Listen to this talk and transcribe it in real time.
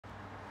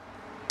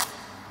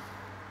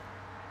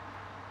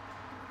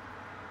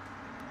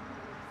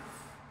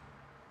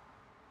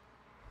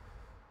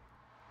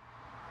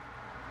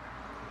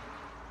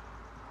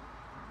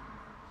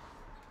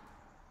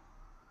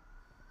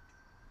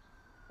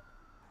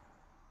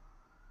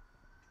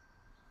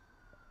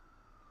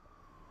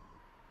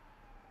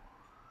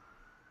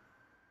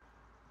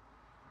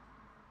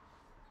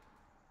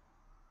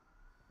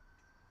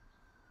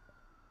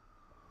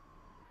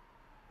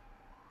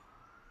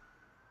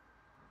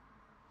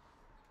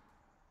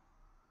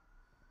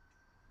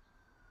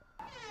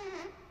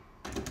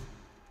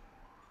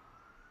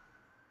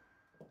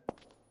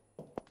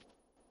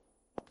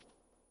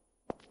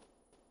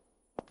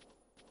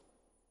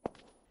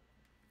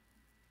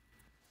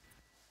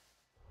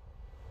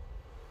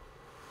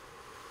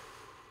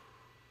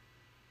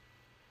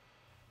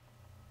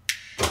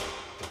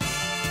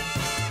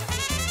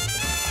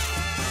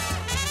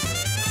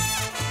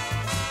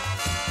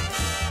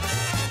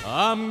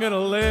I'm gonna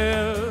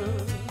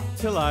live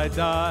till I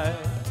die.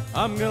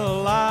 I'm gonna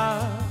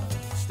laugh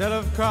instead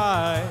of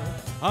cry.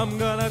 I'm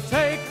gonna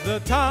take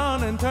the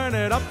town and turn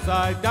it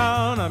upside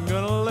down. I'm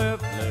gonna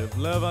live, live,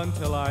 live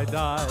until I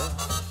die.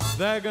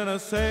 They're gonna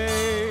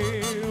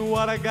say,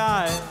 what a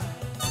guy.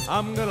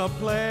 I'm gonna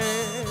play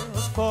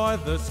for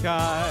the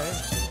sky.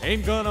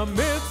 Ain't gonna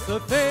miss a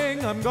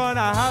thing. I'm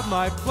gonna have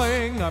my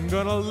fling. I'm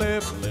gonna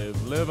live,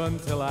 live, live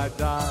until I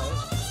die.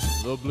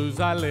 The blues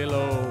I lay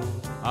low,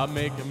 I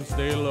make them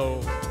stay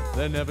low.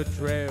 They never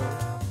trail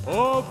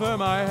over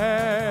my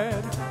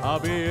head. I'll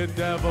be a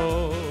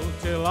devil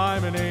till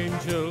I'm an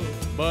angel,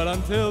 but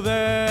until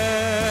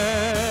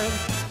then,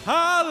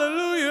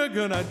 hallelujah,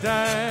 gonna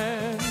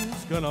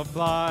dance, gonna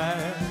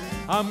fly.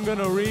 I'm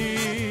gonna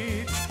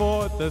reach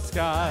for the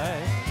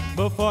sky.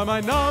 Before my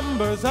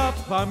number's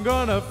up, I'm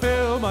gonna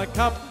fill my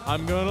cup.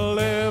 I'm gonna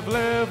live,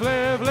 live,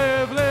 live,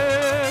 live,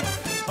 live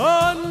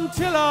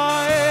until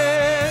I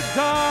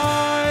die.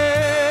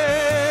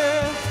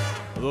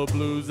 The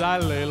blues I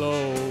lay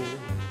low,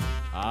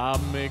 I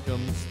make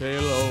them stay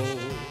low.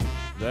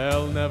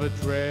 They'll never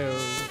trail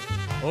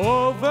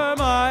over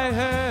my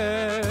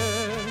head.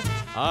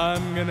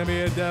 I'm gonna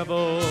be a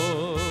devil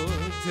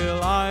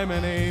till I'm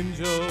an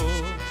angel,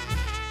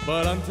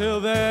 but until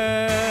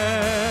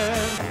then,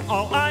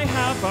 all I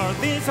have are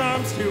these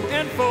arms to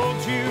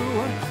enfold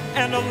you,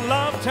 and a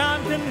love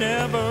time can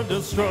never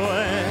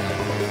destroy.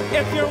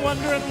 If you're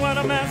wondering what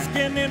I'm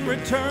asking in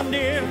return,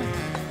 dear,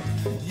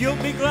 you'll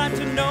be glad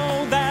to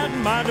know that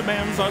my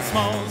demands are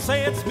small.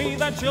 Say it's me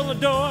that you'll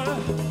adore.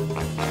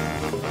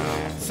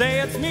 Say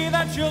it's me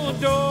that you'll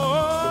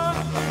adore,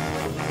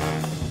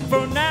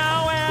 for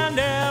now and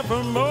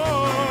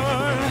evermore.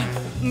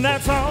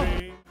 That's all.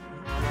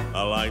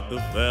 Like the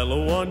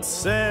fella once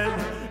said,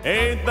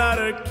 ain't that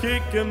a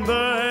kick in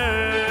the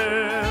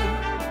head?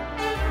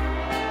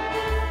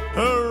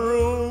 Her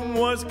room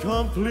was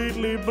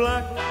completely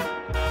black.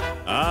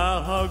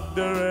 I hugged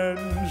her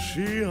and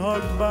she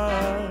hugged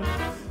back.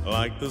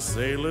 Like the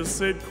sailor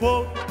said,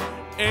 quote,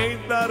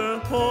 ain't that a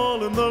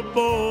hole in the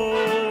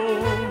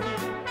boat?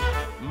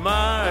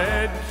 My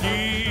head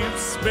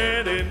keeps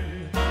spinning.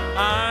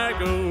 I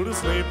go to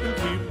sleep and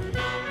keep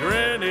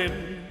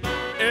grinning.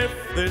 If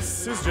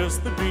this is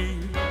just the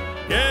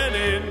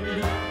beginning,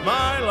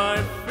 my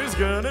life is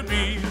gonna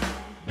be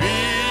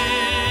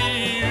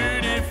beautiful.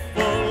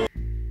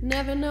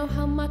 Never know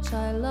how much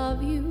I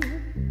love you.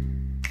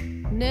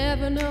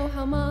 Never know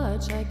how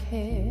much I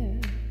care.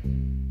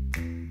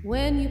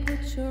 When you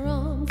put your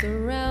arms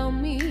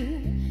around me,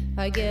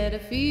 I get a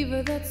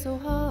fever that's so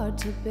hard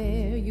to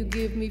bear. You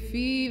give me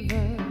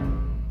fever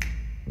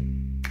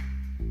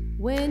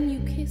when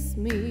you kiss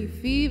me,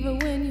 fever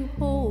when you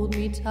hold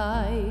me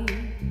tight,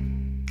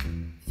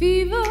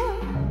 fever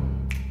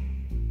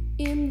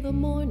in the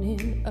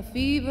morning, a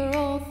fever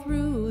all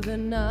through the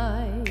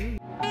night.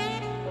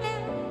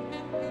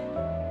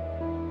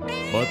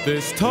 But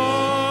this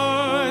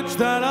torch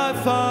that I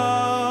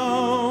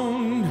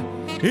found,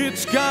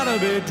 it's gotta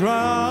be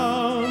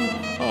drowned,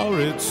 or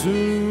it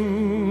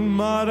soon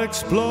might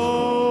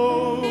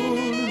explode.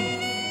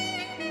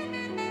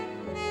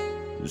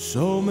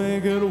 So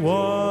make it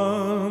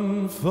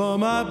one for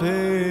my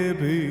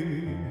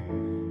baby,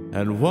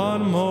 and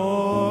one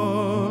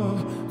more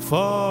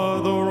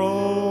for the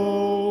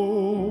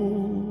road.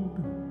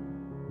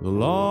 The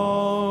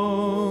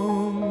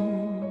long,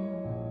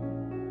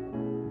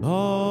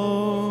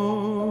 long,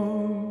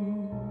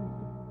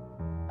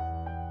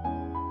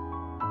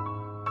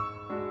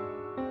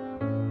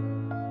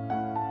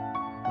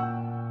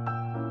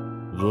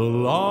 the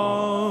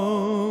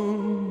long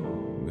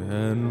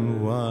and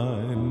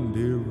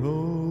windy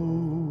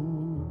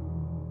road.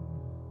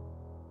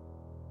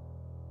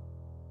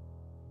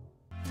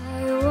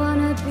 I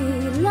wanna be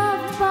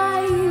loved by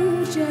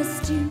you,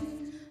 just you,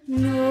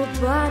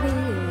 nobody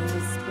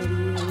else but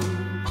you.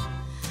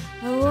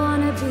 I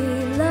wanna be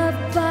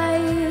loved by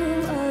you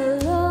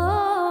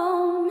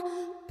alone,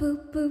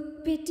 boop boop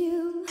be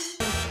doo.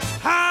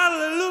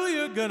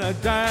 Hallelujah, gonna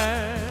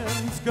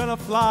dance, gonna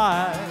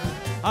fly.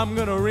 I'm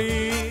gonna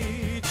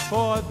reach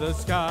for the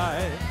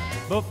sky.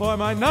 Before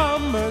my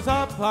number's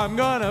up, I'm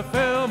gonna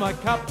fill my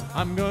cup.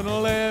 I'm gonna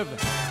live,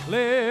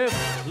 live,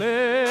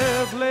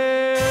 live,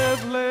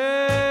 live, live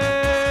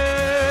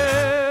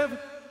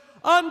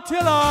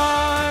until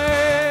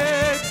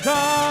I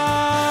die.